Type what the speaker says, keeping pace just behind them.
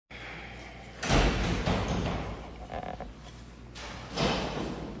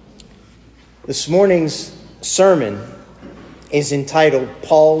This morning's sermon is entitled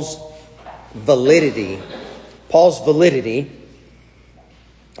Paul's Validity. Paul's Validity.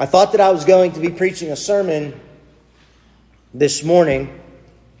 I thought that I was going to be preaching a sermon this morning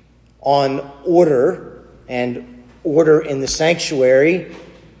on order and order in the sanctuary,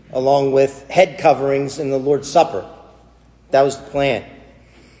 along with head coverings in the Lord's Supper. That was the plan.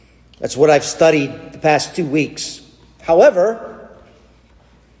 That's what I've studied the past 2 weeks. However,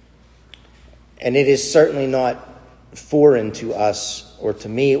 and it is certainly not foreign to us, or to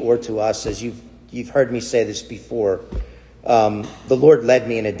me, or to us, as you've heard me say this before. The Lord led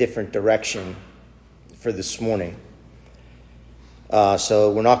me in a different direction for this morning.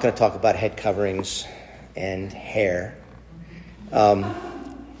 So we're not going to talk about head coverings and hair.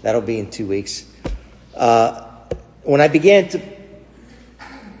 That'll be in 2 weeks. When I began to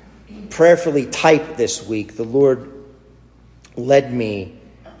prayerfully type this week, the Lord led me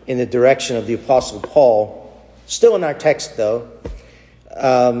in the direction of the Apostle Paul. Still in our text, though.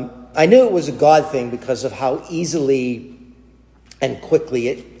 I knew it was a God thing because of how easily and quickly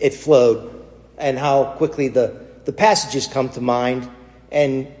it flowed, and how quickly the passages come to mind.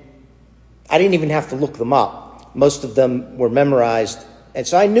 And I didn't even have to look them up. Most of them were memorized. And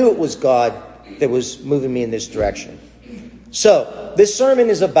so I knew it was God that was moving me in this direction. So this sermon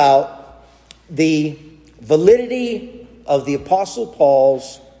is about the validity of the Apostle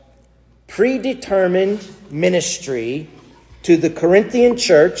Paul's predetermined ministry to the Corinthian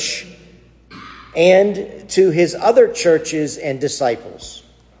church and to his other churches and disciples.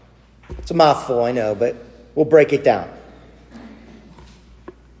 It's a mouthful, I know, but we'll break it down.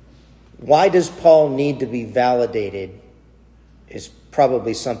 Why does Paul need to be validated is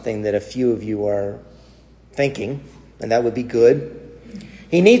probably something that a few of you are thinking, and that would be good.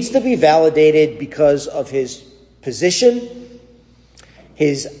 He needs to be validated because of his position,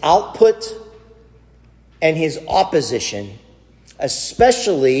 his output, and his opposition,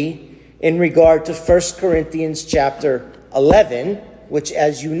 especially in regard to 1 Corinthians chapter 11, which,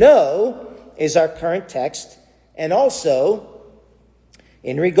 as you know, is our current text, and also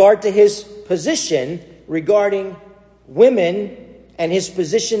in regard to his position regarding women and his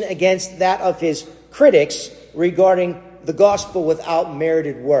position against that of his critics regarding the gospel without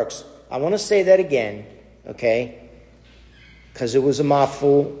merited works. I want to say that again, okay? Because it was a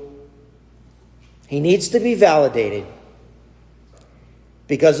mouthful. He needs to be validated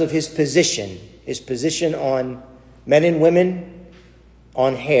because of his position on men and women,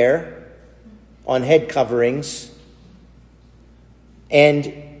 on hair, on head coverings, and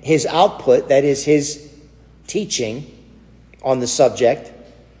his output, that is his teaching on the subject,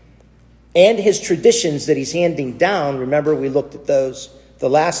 and his traditions that he's handing down. Remember, we looked at those the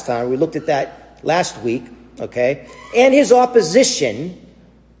last time. We looked at that last week, okay? And his opposition,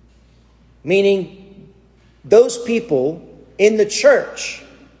 meaning those people in the church,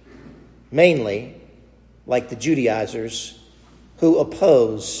 mainly, like the Judaizers, who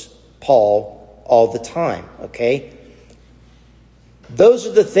oppose Paul all the time, okay? Those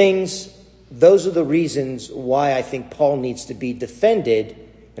are the things, those are the reasons why I think Paul needs to be defended,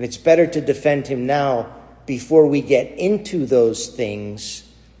 and it's better to defend him now before we get into those things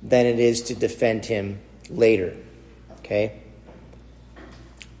than it is to defend him later, okay?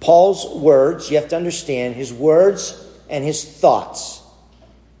 Paul's words, you have to understand, his words and his thoughts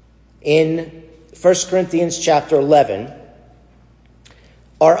in 1 Corinthians chapter 11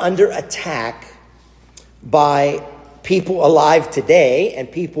 are under attack by people alive today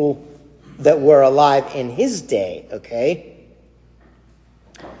and people that were alive in his day, okay?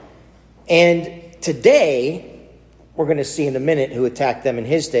 And today, we're going to see in a minute who attacked them in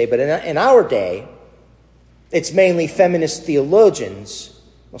his day, but in our day, it's mainly feminist theologians.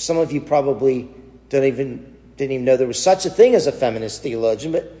 Well, some of you probably didn't even know there was such a thing as a feminist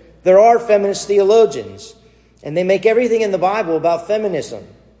theologian, but there are feminist theologians, and they make everything in the Bible about feminism,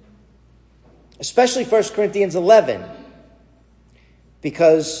 especially 1 Corinthians 11,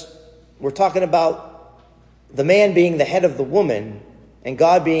 because we're talking about the man being the head of the woman and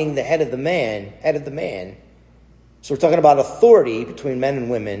God being the head of the man, So we're talking about authority between men and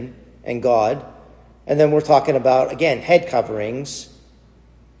women and God. And then we're talking about, again, head coverings.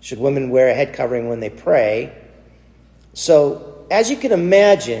 Should women wear a head covering when they pray? So, as you can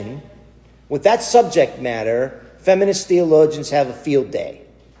imagine, with that subject matter, feminist theologians have a field day.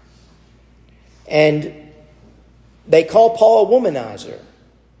 And they call Paul a womanizer.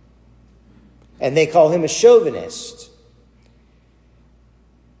 And they call him a chauvinist.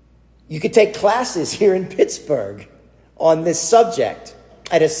 You could take classes here in Pittsburgh on this subject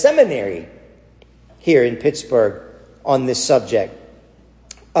at a seminary here in Pittsburgh on this subject.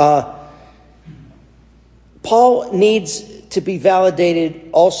 Paul needs to be validated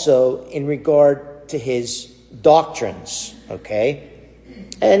also in regard to his doctrines, okay?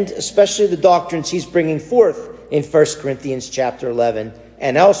 And especially the doctrines he's bringing forth in 1 Corinthians chapter 11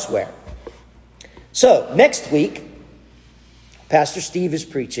 and elsewhere. So, next week, Pastor Steve is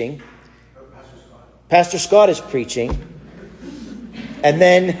preaching. Pastor Scott is preaching. And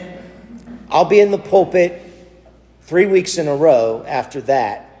then I'll be in the pulpit 3 weeks in a row after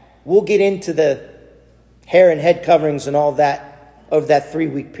that. We'll get into the hair and head coverings and all that over that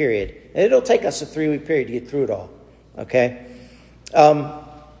 3-week period. And it'll take us a 3-week period to get through it all. Okay?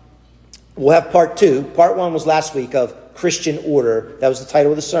 We'll have part 2. Part 1 was last week of Christian order. That was the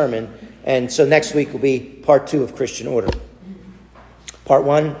title of the sermon. And so next week will be part 2 of Christian order. Part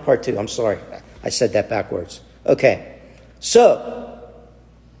 1, part 2. I'm sorry. I said that backwards. Okay. So,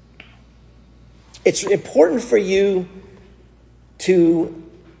 it's important for you to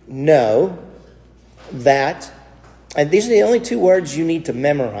know that, and these are the only 2 words you need to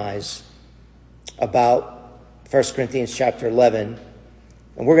memorize about 1 Corinthians chapter 11.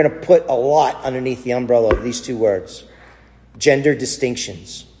 And we're going to put a lot underneath the umbrella of these 2 words. Gender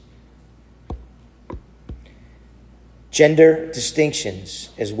distinctions. Gender distinctions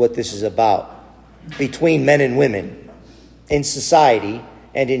is what this is about between men and women in society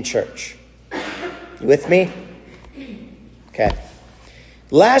and in church. You with me? Okay.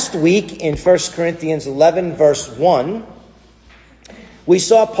 Last week in 1 Corinthians 11 verse 1, we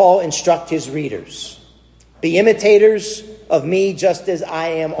saw Paul instruct his readers, "Be imitators of me just as I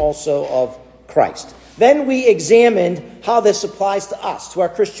am also of Christ." Then we examined how this applies to us, to our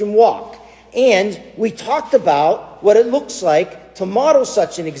Christian walk. And we talked about what it looks like to model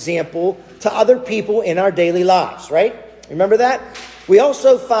such an example to other people in our daily lives, right? Remember that? We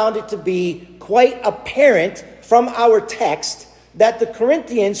also found it to be quite apparent from our text that the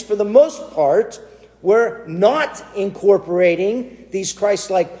Corinthians, for the most part, were not incorporating these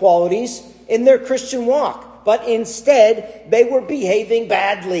Christ-like qualities in their Christian walk, but instead they were behaving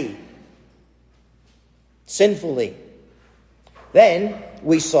badly, sinfully. Then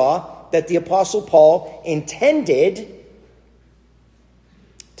we saw that the Apostle Paul intended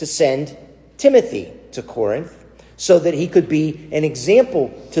to send Timothy to Corinth so that he could be an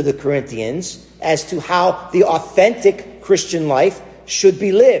example to the Corinthians as to how the authentic Christian life should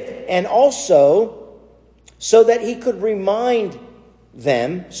be lived. And also so that he could remind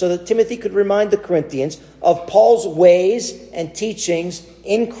them, so that Timothy could remind the Corinthians of Paul's ways and teachings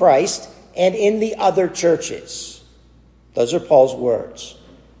in Christ and in the other churches. Those are Paul's words.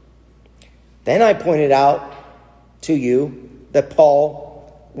 Then I pointed out to you that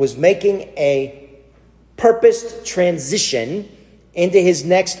Paul was making a purposed transition into his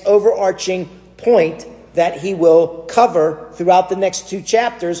next overarching point that he will cover throughout the next 2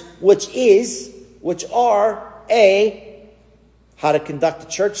 chapters, which are A, how to conduct a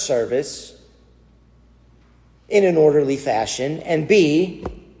church service in an orderly fashion, and B,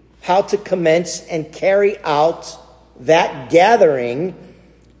 how to commence and carry out that gathering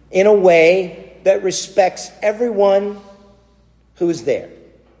in a way that respects everyone who is there.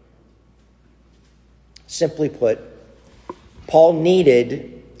 Simply put, Paul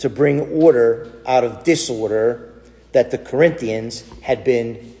needed to bring order out of disorder that the Corinthians had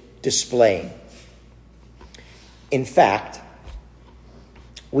been displaying. In fact,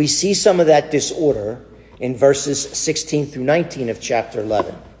 we see some of that disorder in verses 16 through 19 of chapter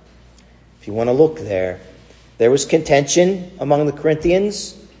 11. If you want to look there, there was contention among the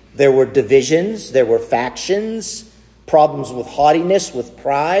Corinthians. There were divisions, there were factions, problems with haughtiness, with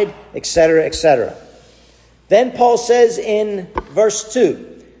pride, etc., etc. Then Paul says in verse 2,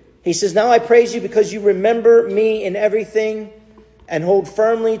 he says, "Now I praise you because you remember me in everything and hold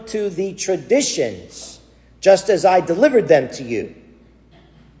firmly to the traditions, just as I delivered them to you."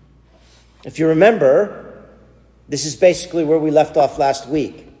 If you remember, this is basically where we left off last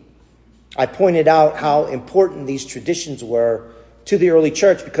week. I pointed out how important these traditions were to the early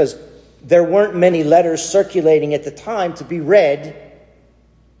church because there weren't many letters circulating at the time to be read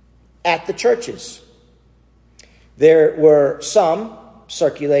at the churches. There were some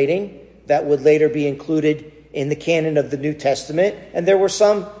circulating that would later be included in the canon of the New Testament, and there were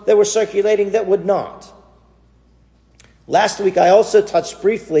some that were circulating that would not. Last week I also touched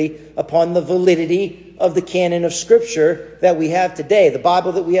briefly upon the validity of the canon of Scripture that we have today, the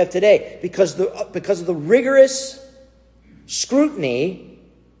Bible that we have today, because of the rigorous scrutiny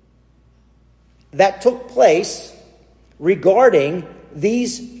that took place regarding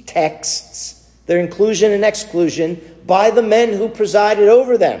these texts, their inclusion and exclusion, by the men who presided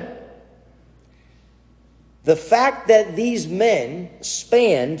over them. The fact that these men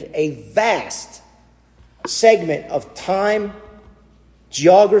spanned a vast segment of time,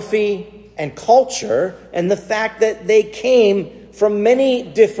 geography, and culture, and the fact that they came from many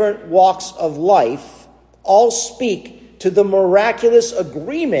different walks of life, all speak to the miraculous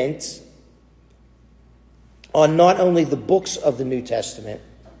agreement on not only the books of the New Testament,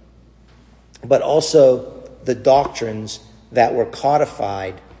 but also the doctrines that were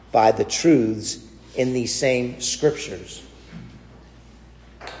codified by the truths in these same scriptures.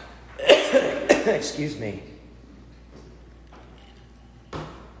 Excuse me.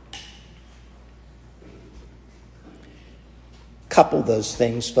 Couple those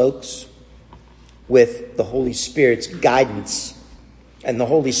things, folks, with the Holy Spirit's guidance and the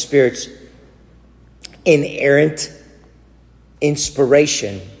Holy Spirit's inerrant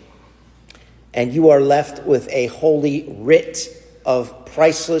inspiration, and you are left with a holy writ of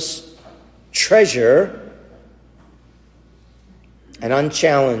priceless treasure, an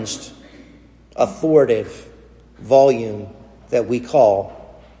unchallenged, authoritative volume that we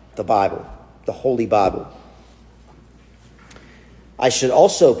call the Bible, the Holy Bible. I should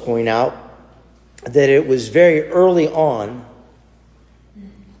also point out that it was very early on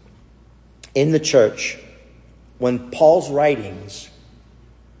in the church when Paul's writings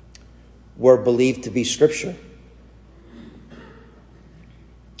were believed to be Scripture,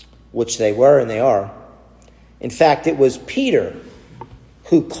 which they were and they are. In fact, it was Peter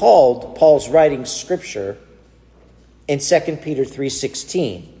who called Paul's writings Scripture in 2 Peter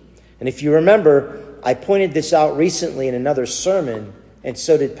 3:16. And if you remember, I pointed this out recently in another sermon, and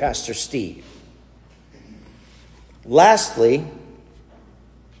so did Pastor Steve. Lastly,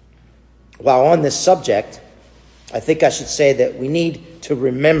 while on this subject, I think I should say that we need to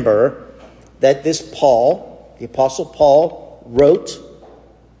remember that this Paul, the Apostle Paul, who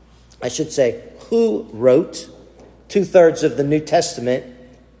wrote 2/3 of the New Testament.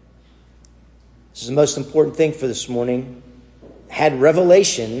 This is the most important thing for this morning. Had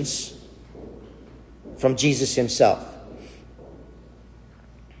revelations from Jesus himself.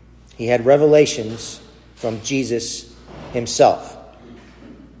 He had revelations from Jesus himself.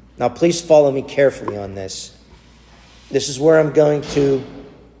 Now, please follow me carefully on this. This is where I'm going to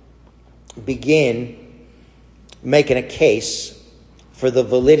begin making a case for the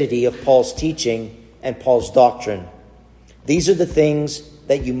validity of Paul's teaching and Paul's doctrine. These are the things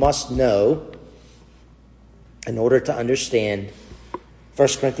that you must know in order to understand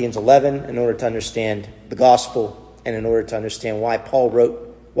 1 Corinthians 11, in order to understand the gospel, and in order to understand why Paul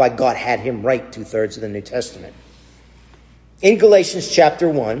wrote, why God had him write 2/3 of the New Testament. In Galatians chapter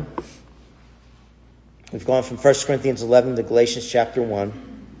 1, we've gone from 1 Corinthians 11 to Galatians chapter 1.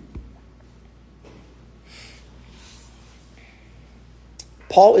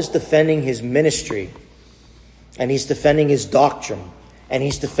 Paul is defending his ministry, and he's defending his doctrine, and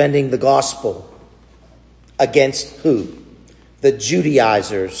he's defending the gospel against who? The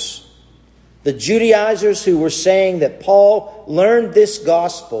Judaizers. The Judaizers who were saying that Paul learned this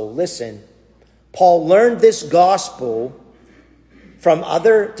gospel. Listen, Paul learned this gospel from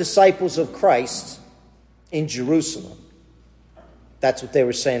other disciples of Christ in Jerusalem. That's what they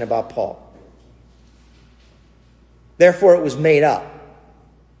were saying about Paul. Therefore, it was made up.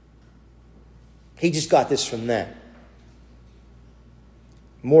 He just got this from them.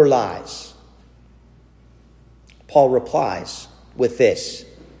 More lies. Paul replies with this,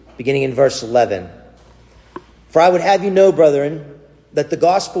 beginning in verse 11. For I would have you know, brethren, that the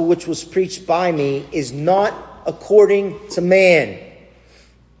gospel which was preached by me is not according to man.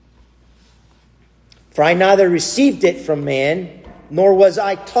 For I neither received it from man, nor was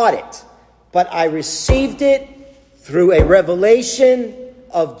I taught it, but I received it through a revelation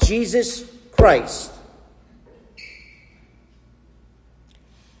of Jesus Christ.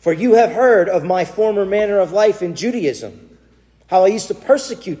 For you have heard of my former manner of life in Judaism, how I used to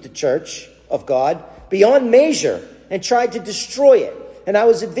persecute the church of God beyond measure and tried to destroy it. And I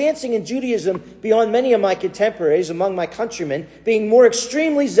was advancing in Judaism beyond many of my contemporaries among my countrymen, being more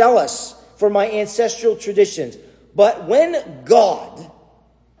extremely zealous for my ancestral traditions. But when God,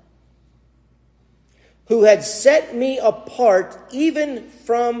 who had set me apart even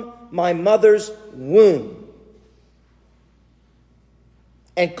from my mother's womb,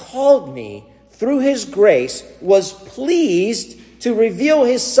 and called me through his grace, was pleased to reveal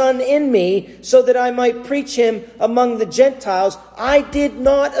his Son in me so that I might preach him among the Gentiles, I did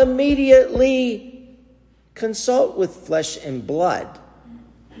not immediately consult with flesh and blood.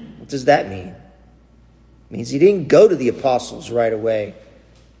 What does that mean? It means he didn't go to the apostles right away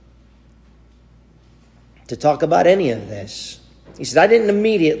to talk about any of this. He said, I didn't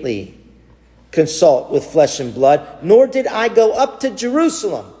immediately consult with flesh and blood, nor did I go up to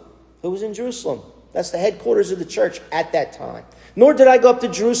Jerusalem. Who was in Jerusalem? That's the headquarters of the church at that time. Nor did I go up to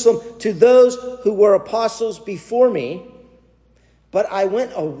Jerusalem to those who were apostles before me, but I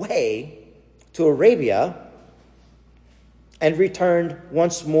went away to Arabia and returned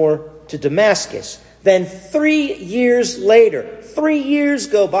once more to Damascus. Then 3 years later, 3 years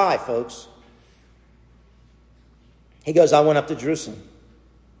go by, folks. He goes, I went up to Jerusalem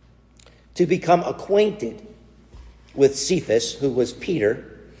to become acquainted with Cephas, who was Peter,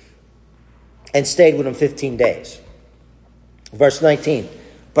 and stayed with him 15 days. Verse 19,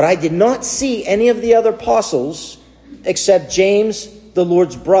 but I did not see any of the other apostles except James, the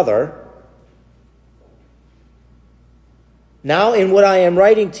Lord's brother. Now in what I am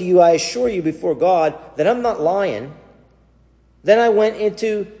writing to you, I assure you before God that I'm not lying. Then I went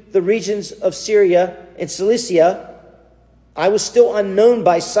into the regions of Syria and Cilicia. I was still unknown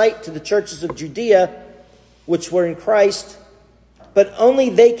by sight to the churches of Judea, which were in Christ, but only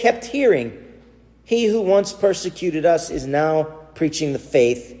they kept hearing, he who once persecuted us is now preaching the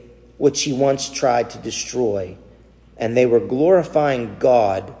faith which he once tried to destroy. And they were glorifying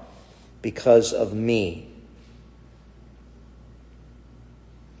God because of me.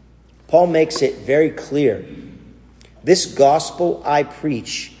 Paul makes it very clear. This gospel I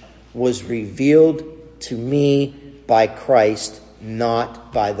preach was revealed to me by Christ,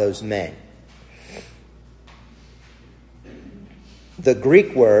 not by those men. The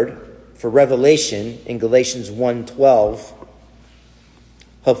Greek word for revelation in Galatians 1:12,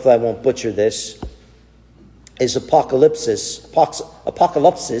 hopefully I won't butcher this, is apocalypsis,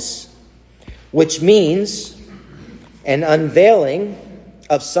 which means an unveiling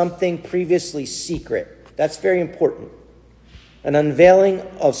of something previously secret. That's very important. An unveiling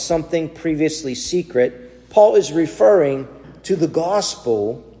of something previously secret. Paul is referring to the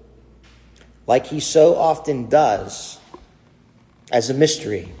gospel, like he so often does, as a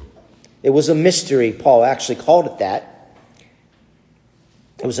mystery. It was a mystery. Paul actually called it that.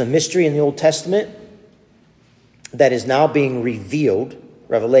 It was a mystery in the Old Testament that is now being revealed,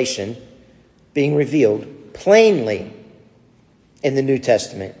 revelation, being revealed plainly in the New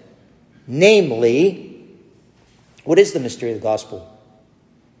Testament. Namely, what is the mystery of the gospel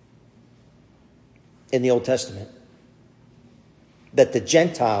in the Old Testament? That the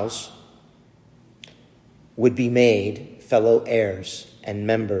Gentiles would be made fellow heirs and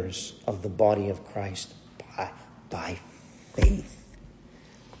members of the body of Christ by faith.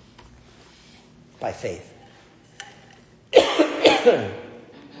 By faith. I'm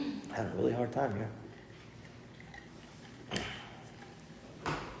having a really hard time here.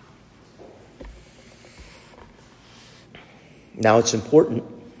 Now it's important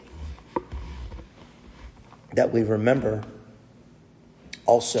that we remember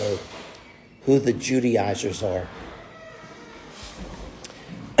also who the Judaizers are.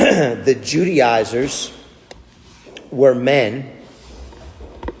 The Judaizers were men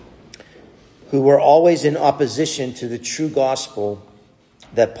who were always in opposition to the true gospel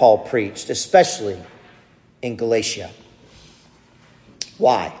that Paul preached, especially in Galatia.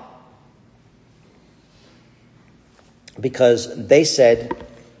 Why? Because they said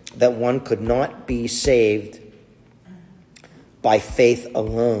that one could not be saved by faith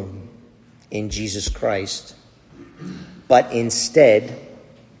alone in Jesus Christ, but instead,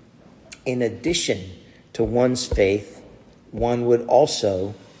 in addition to one's faith, one would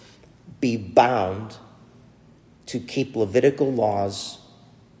also be bound to keep Levitical laws,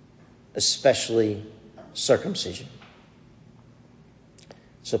 especially circumcision.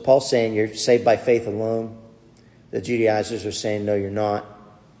 So Paul's saying you're saved by faith alone. The Judaizers are saying, no, you're not.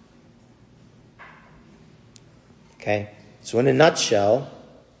 Okay? So in a nutshell,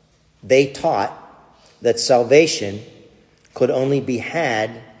 they taught that salvation could only be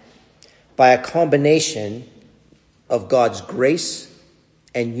had by a combination of God's grace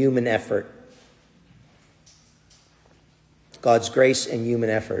and human effort. God's grace and human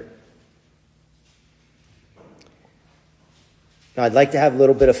effort. Now, I'd like to have a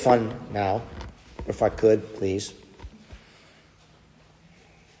little bit of fun now, if I could, please.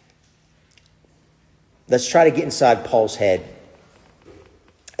 Let's try to get inside Paul's head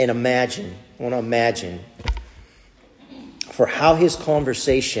and imagine, I want to imagine for how his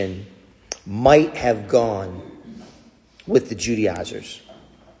conversation might have gone with the Judaizers.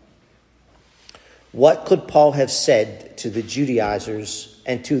 What could Paul have said to the Judaizers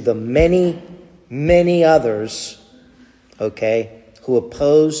and to the many, many others, who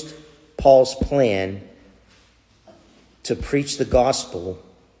opposed Paul's plan to preach the gospel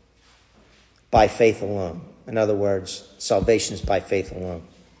by faith alone? In other words, salvation is by faith alone.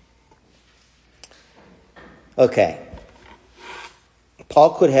 Okay.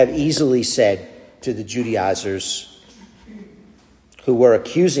 Paul could have easily said, to the Judaizers who were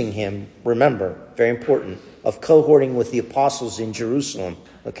accusing him, remember, very important, of cohorting with the apostles in Jerusalem,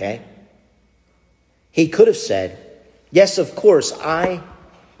 okay? He could have said, yes, of course, I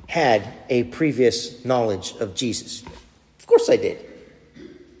had a previous knowledge of Jesus. Of course I did.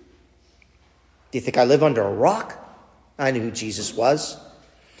 Do you think I live under a rock? I knew who Jesus was.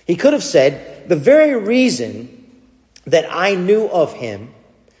 He could have said, the very reason that I knew of him,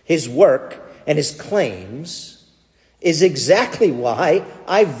 his work, and his claims is exactly why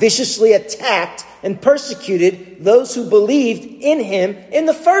I viciously attacked and persecuted those who believed in him in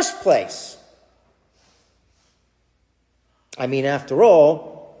the first place. I mean, after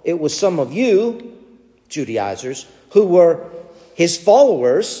all, it was some of you, Judaizers, who were his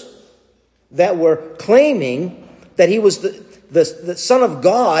followers that were claiming that he was the Son of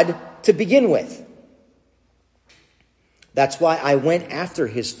God to begin with. That's why I went after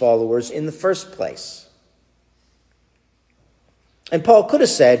his followers in the first place. And Paul could have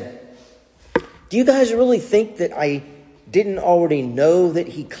said, do you guys really think that I didn't already know that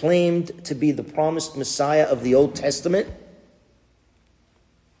he claimed to be the promised Messiah of the Old Testament?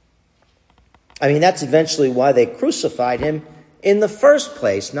 I mean, that's eventually why they crucified him in the first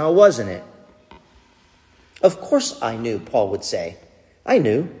place, now wasn't it? Of course I knew, Paul would say. I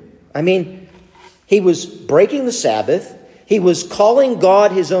knew. I mean, he was breaking the Sabbath. He was calling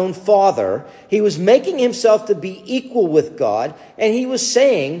God his own Father. He was making himself to be equal with God. And he was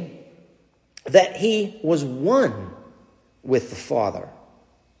saying that he was one with the Father.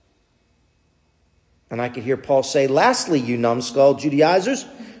 And I could hear Paul say, lastly, you numbskull Judaizers,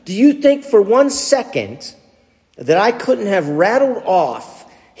 do you think for 1 second that I couldn't have rattled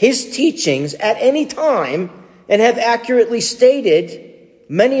off his teachings at any time and have accurately stated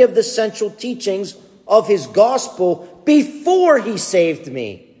many of the central teachings of his gospel before he saved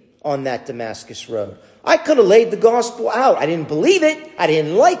me on that Damascus road? I could have laid the gospel out. I didn't believe it. I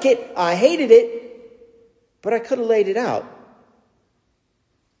didn't like it. I hated it. But I could have laid it out.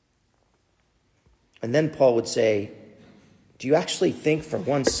 And then Paul would say, do you actually think for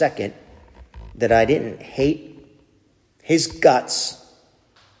 1 second that I didn't hate his guts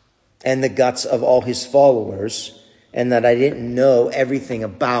and the guts of all his followers, and that I didn't know everything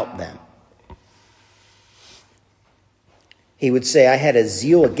about them? He would say, I had a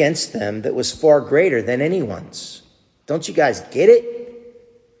zeal against them that was far greater than anyone's. Don't you guys get it?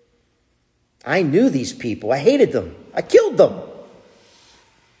 I knew these people. I hated them. I killed them.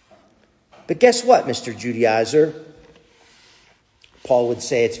 But guess what, Mr. Judaizer? Paul would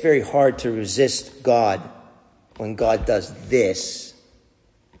say it's very hard to resist God when God does this.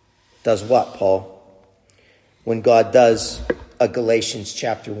 Does what, Paul? When God does a Galatians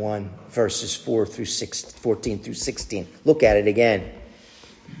chapter 1, verses 14 through 16. Look at it again.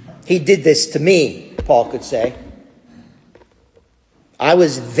 He did this to me, Paul could say. I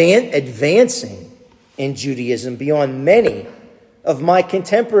was advancing in Judaism beyond many of my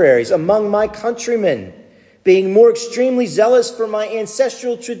contemporaries, among my countrymen, being more extremely zealous for my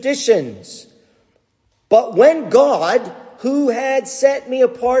ancestral traditions. But when God, who had set me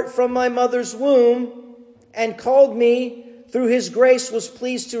apart from my mother's womb and called me through his grace, was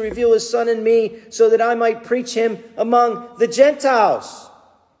pleased to reveal his Son in me so that I might preach him among the Gentiles.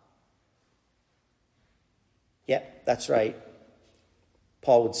 Yeah, that's right.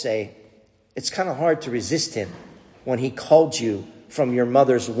 Paul would say, it's kind of hard to resist him when he called you from your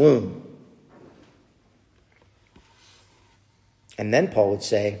mother's womb. And then Paul would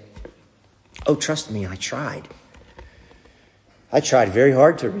say, oh, trust me, I tried. I tried very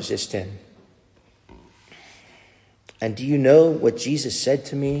hard to resist him. And do you know what Jesus said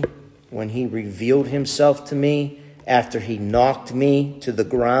to me when he revealed himself to me after he knocked me to the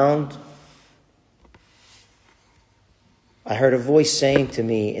ground? I heard a voice saying to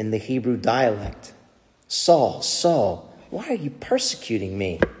me in the Hebrew dialect, Saul, Saul, why are you persecuting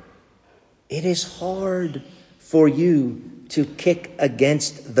me? It is hard for you to kick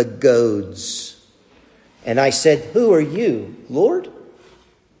against the goads. And I said, who are you, Lord?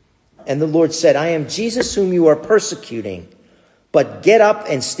 And the Lord said, I am Jesus whom you are persecuting. But get up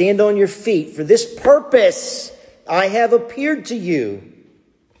and stand on your feet. For this purpose I have appeared to you.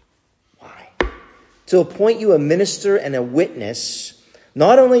 Why? To appoint you a minister and a witness,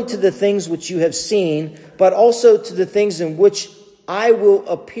 not only to the things which you have seen, but also to the things in which I will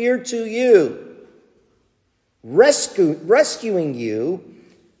appear to you. Rescuing you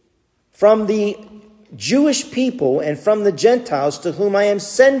from the Jewish people and from the Gentiles to whom I am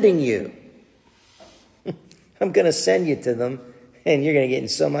sending you. I'm going to send you to them, and you're going to get in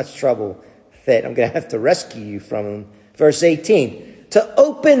so much trouble that I'm going to have to rescue you from them. Verse 18, to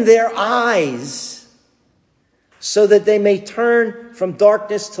open their eyes so that they may turn from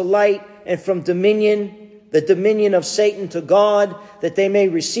darkness to light and from the dominion of Satan to God, that they may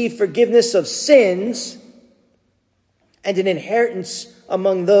receive forgiveness of sins and an inheritance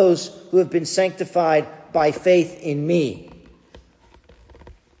among those who have been sanctified by faith in me.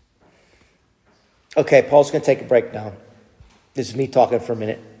 Okay, Paul's going to take a break now. This is me talking for a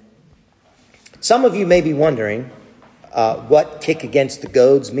minute. Some of you may be wondering what kick against the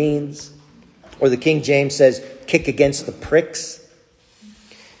goads means. Or the King James says, kick against the pricks.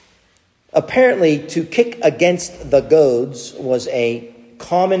 Apparently, to kick against the goads was a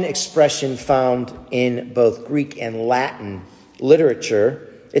common expression found in both Greek and Latin literature.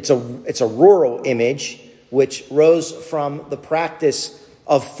 It's a rural image which rose from the practice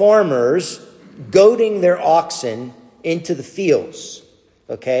of farmers goading their oxen into the fields.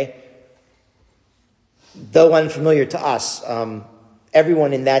 Okay? Though unfamiliar to us,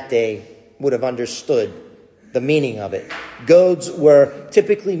 everyone in that day would have understood the meaning of it. Goads were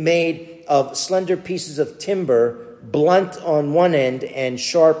typically made of slender pieces of timber, blunt on one end and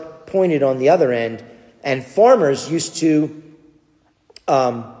sharp pointed on the other end. And farmers used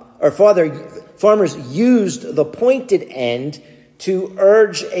used the pointed end to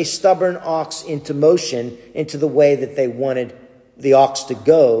urge a stubborn ox into motion, into the way that they wanted the ox to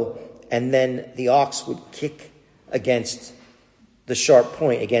go. And then the ox would kick against the sharp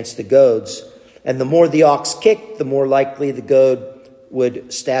point, against the goads. And the more the ox kicked, the more likely the goad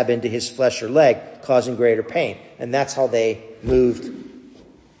would stab into his flesh or leg, causing greater pain. And that's how they moved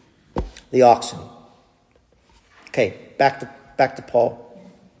the oxen. Okay, back to Paul.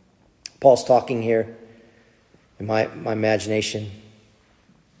 Paul's talking here in my imagination.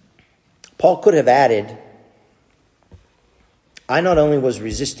 Paul could have added, I not only was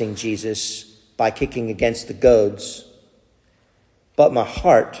resisting Jesus by kicking against the goads, but my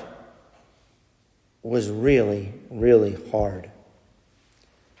heart was really, really hard.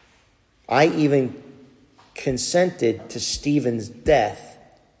 I even consented to Stephen's death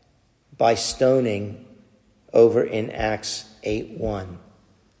by stoning over in Acts 8:1.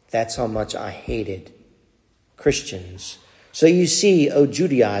 That's how much I hated Christians. So you see, O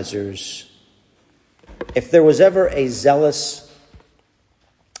Judaizers, if there was ever a zealous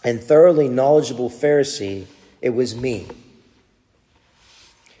and thoroughly knowledgeable Pharisee, it was me.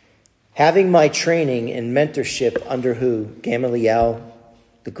 Having my training and mentorship under who? Gamaliel,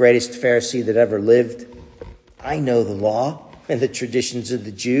 the greatest Pharisee that ever lived. I know the law and the traditions of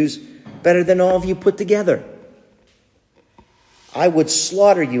the Jews better than all of you put together. I would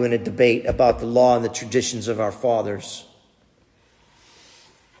slaughter you in a debate about the law and the traditions of our fathers.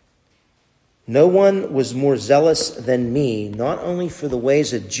 No one was more zealous than me, not only for the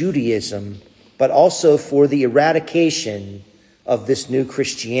ways of Judaism, but also for the eradication of this new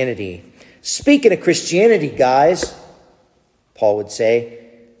Christianity. Speaking of Christianity, guys, Paul would say,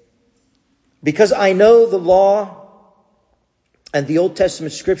 because I know the law and the Old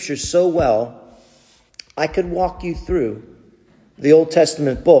Testament scriptures so well, I could walk you through the Old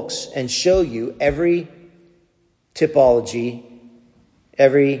Testament books and show you every typology,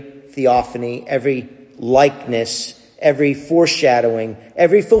 every theophany, every likeness, every foreshadowing,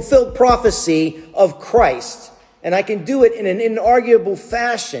 every fulfilled prophecy of Christ. And I can do it in an inarguable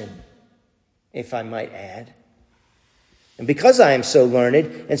fashion, if I might add. And because I am so learned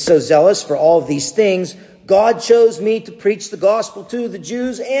and so zealous for all of these things, God chose me to preach the gospel to the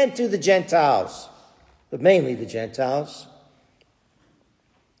Jews and to the Gentiles, but mainly the Gentiles.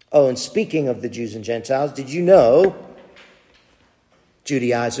 Oh, and speaking of the Jews and Gentiles, did you know,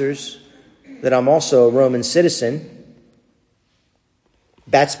 Judaizers, that I'm also a Roman citizen?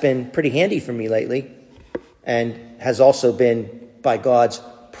 That's been pretty handy for me lately and has also been by God's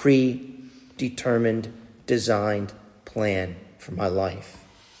predetermined, designed plan for my life.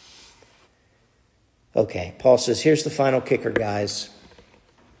 Okay, Paul says, here's the final kicker, guys.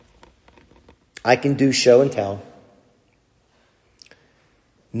 I can do show and tell.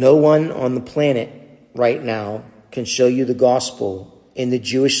 No one on the planet right now can show you the gospel in the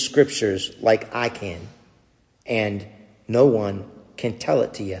Jewish scriptures like I can. And no one can tell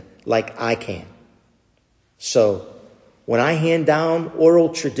it to you like I can. So when I hand down oral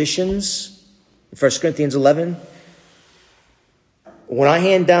traditions, 1 Corinthians 11, when I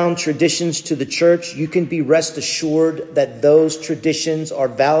hand down traditions to the church, you can be rest assured that those traditions are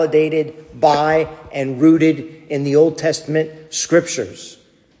validated by and rooted in the Old Testament scriptures.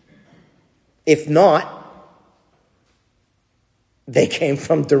 If not, they came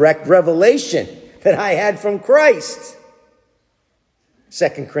from direct revelation that I had from Christ.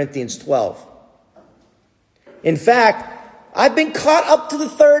 2 Corinthians 12. In fact, I've been caught up to the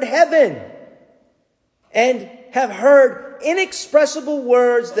third heaven and have heard inexpressible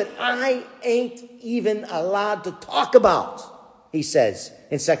words that I ain't even allowed to talk about, he says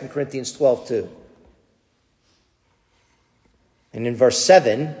in 2 Corinthians 12:2. And in verse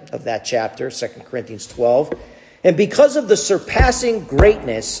 7 of that chapter, 2 Corinthians 12, and because of the surpassing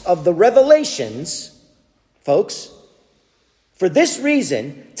greatness of the revelations, folks, for this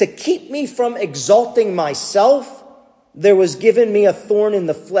reason, to keep me from exalting myself, there was given me a thorn in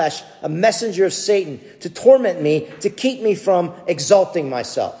the flesh, a messenger of Satan, to torment me, to keep me from exalting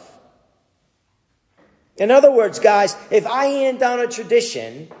myself. In other words, guys, if I hand down a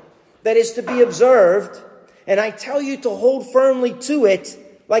tradition that is to be observed, and I tell you to hold firmly to it,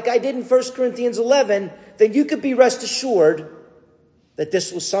 like I did in 1 Corinthians 11, then you could be rest assured that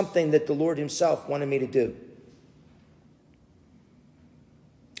this was something that the Lord himself wanted me to do.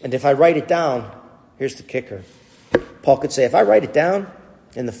 And if I write it down, here's the kicker. Paul could say, if I write it down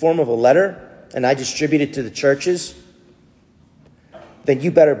in the form of a letter and I distribute it to the churches, then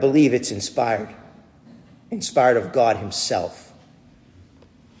you better believe it's inspired of God himself.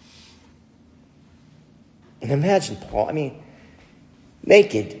 And imagine Paul,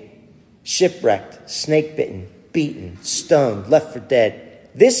 naked, shipwrecked, snake-bitten, beaten, stoned, left for dead.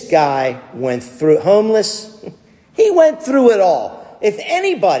 This guy went through, homeless, he went through it all. If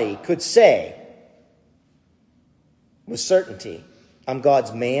anybody could say with certainty, I'm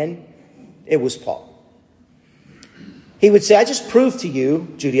God's man, it was Paul. He would say, I just proved to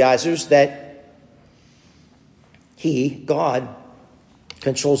you, Judaizers, that he, God,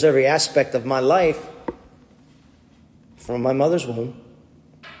 controls every aspect of my life from my mother's womb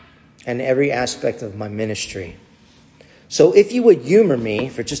and every aspect of my ministry. So if you would humor me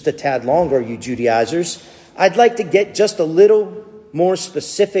for just a tad longer, you Judaizers, I'd like to get just a little more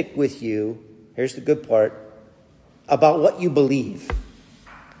specific with you. Here's the good part. About what you believe.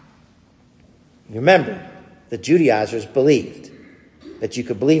 Remember, the Judaizers believed that you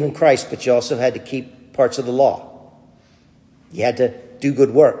could believe in Christ, but you also had to keep parts of the law. You had to do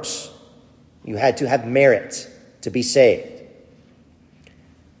good works. You had to have merit to be saved.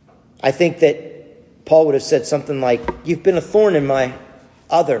 I think that Paul would have said something like, you've been a thorn in my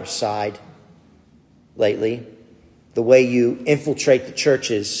other side lately, the way you infiltrate the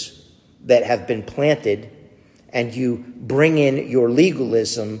churches that have been planted, and you bring in your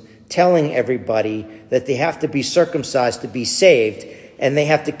legalism, telling everybody that they have to be circumcised to be saved, and they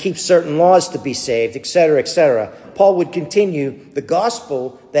have to keep certain laws to be saved, etc., etc. Paul would continue, the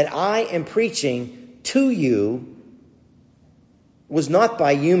gospel that I am preaching to you was not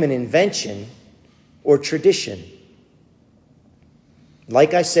by human invention or tradition.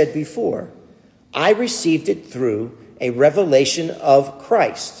 Like I said before, I received it through a revelation of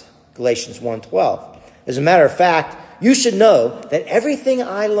Christ, Galatians 1:12. As a matter of fact, you should know that everything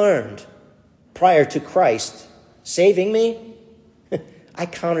I learned prior to Christ saving me, I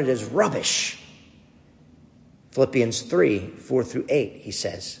counted as rubbish. Philippians 3:4-8, he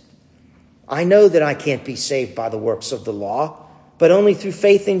says, I know that I can't be saved by the works of the law, but only through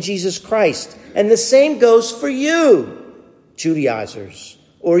faith in Jesus Christ. And the same goes for you, Judaizers,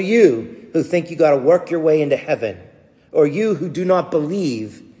 or you who think you got to work your way into heaven, or you who do not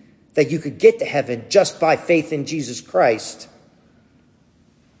believe that you could get to heaven just by faith in Jesus Christ.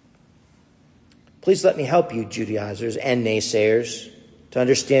 Please let me help you, Judaizers and naysayers, to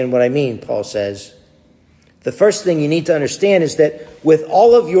understand what I mean, Paul says. The first thing you need to understand is that with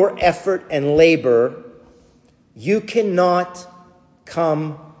all of your effort and labor, you cannot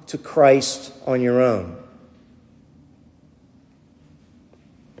come to Christ on your own.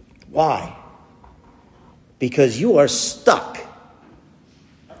 Why? Because you are stuck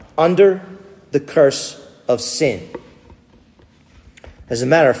under the curse of sin. As a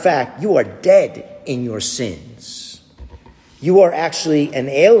matter of fact, you are dead in your sins. You are actually an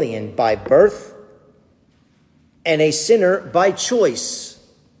alien by birth and a sinner by choice.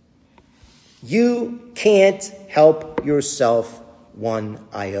 You can't help yourself one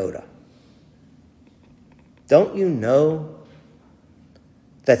iota. Don't you know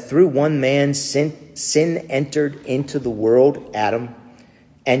that through one man sin entered into the world, Adam,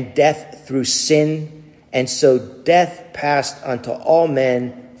 and death through sin, and so death passed unto all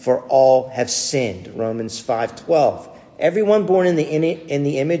men, for all have sinned. Romans 5:12. Everyone born in the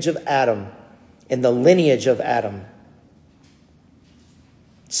image of Adam, in the lineage of Adam,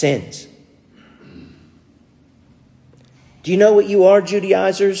 sins. Do you know what you are,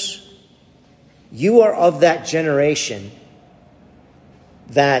 Judaizers? You are of that generation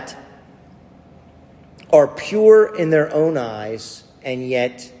that are pure in their own eyes, and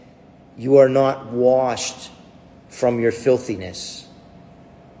yet you are not washed from your filthiness.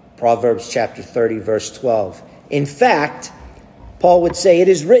 Proverbs chapter 30, verse 12. In fact, Paul would say, it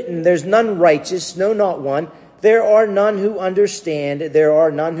is written, there's none righteous, no, not one. There are none who understand. There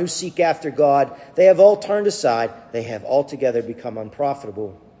are none who seek after God. They have all turned aside. They have altogether become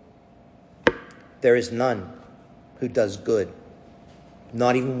unprofitable. There is none who does good.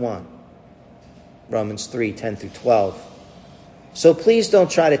 Not even one. Romans 3, 10 through 12. So please don't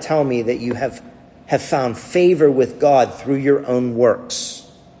try to tell me that you have found favor with God through your own works.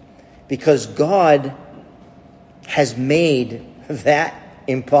 Because God has made that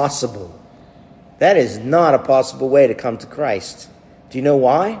impossible. That is not a possible way to come to Christ. Do you know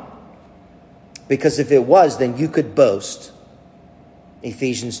why? Because if it was, then you could boast.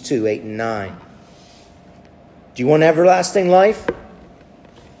 Ephesians 2, 8 and 9. Do you want everlasting life?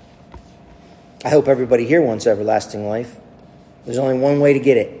 I hope everybody here wants everlasting life. There's only one way to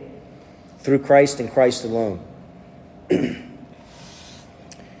get it. Through Christ and Christ alone.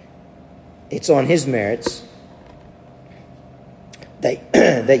 It's on his merits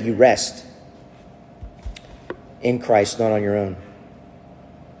that you rest in Christ, not on your own.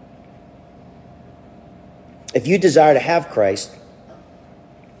 If you desire to have Christ,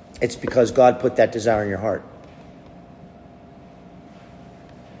 it's because God put that desire in your heart.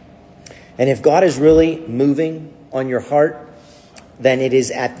 And if God is really moving on your heart, then it is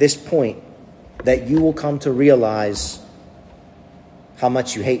at this point that you will come to realize how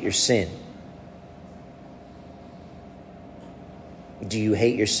much you hate your sin. Do you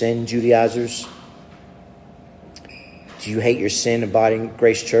hate your sin, Judaizers? Do you hate your sin, Abiding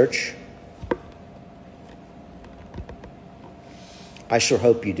Grace Church? I sure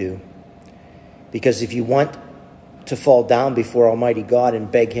hope you do. Because if you want to fall down before Almighty God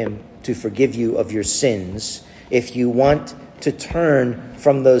and beg him to forgive you of your sins, if you want to turn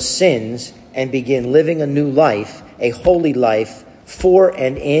from those sins and begin living a new life, a holy life for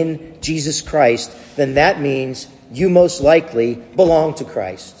and in Jesus Christ, then that means you most likely belong to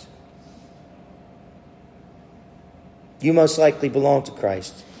Christ. You most likely belong to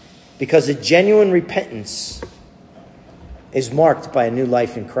Christ. Because a genuine repentance is marked by a new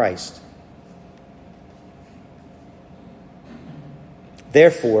life in Christ.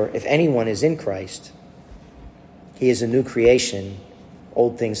 Therefore, if anyone is in Christ, he is a new creation.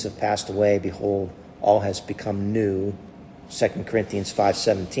 Old things have passed away. Behold, all has become new. 2 Corinthians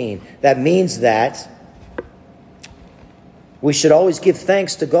 5:17. That means that we should always give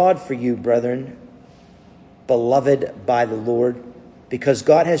thanks to God for you, brethren, beloved by the Lord, because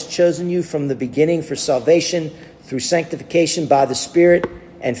God has chosen you from the beginning for salvation through sanctification by the Spirit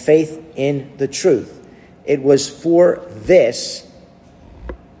and faith in the truth. It was for this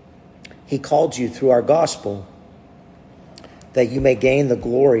he called you through our gospel, that you may gain the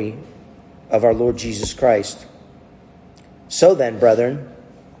glory of our Lord Jesus Christ. So then, brethren,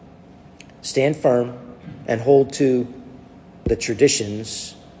 stand firm and hold to the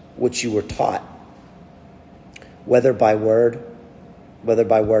traditions which you were taught, whether by word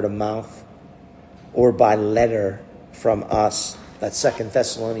of mouth, or by letter from us. That's 2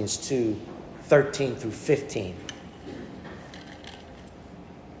 Thessalonians 2, 13 through 15.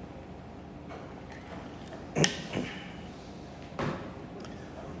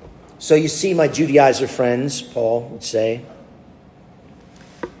 So you see, my Judaizer friends, Paul would say,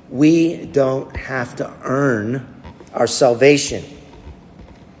 we don't have to earn our salvation.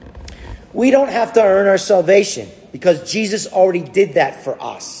 We don't have to earn our salvation because Jesus already did that for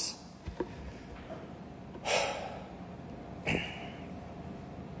us.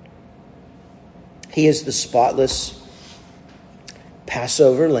 He is the spotless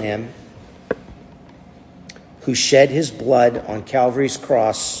Passover lamb who shed his blood on Calvary's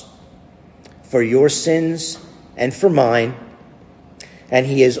cross for your sins and for mine. And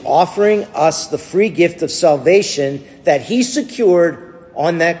he is offering us the free gift of salvation that he secured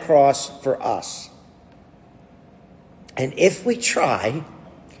on that cross for us. And if we try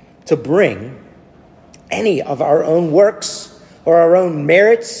to bring any of our own works or our own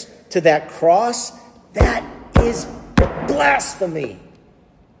merits to that cross, that is blasphemy.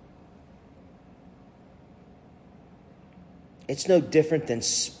 It's no different than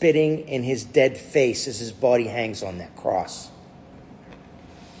spitting in his dead face as his body hangs on that cross.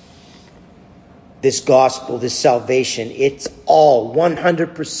 This gospel, this salvation, it's all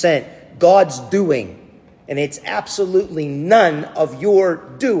 100% God's doing. And it's absolutely none of your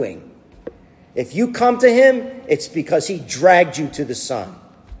doing. If you come to him, it's because he dragged you to the Son.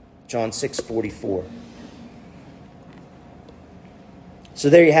 John 6:44. So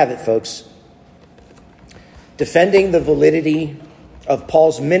there you have it, folks. Defending the validity of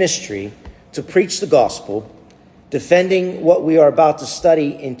Paul's ministry to preach the gospel defending what we are about to study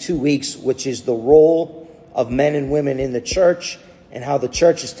in 2 weeks, which is the role of men and women in the church and how the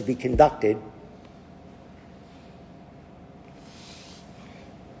church is to be conducted.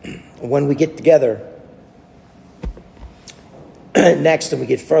 When we get together next and we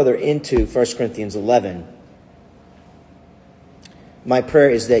get further into 1 Corinthians 11, my prayer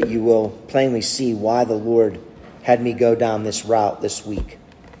is that you will plainly see why the Lord had me go down this route this week.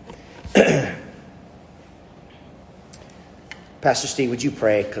 Pastor Steve, would you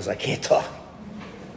pray? Because I can't talk.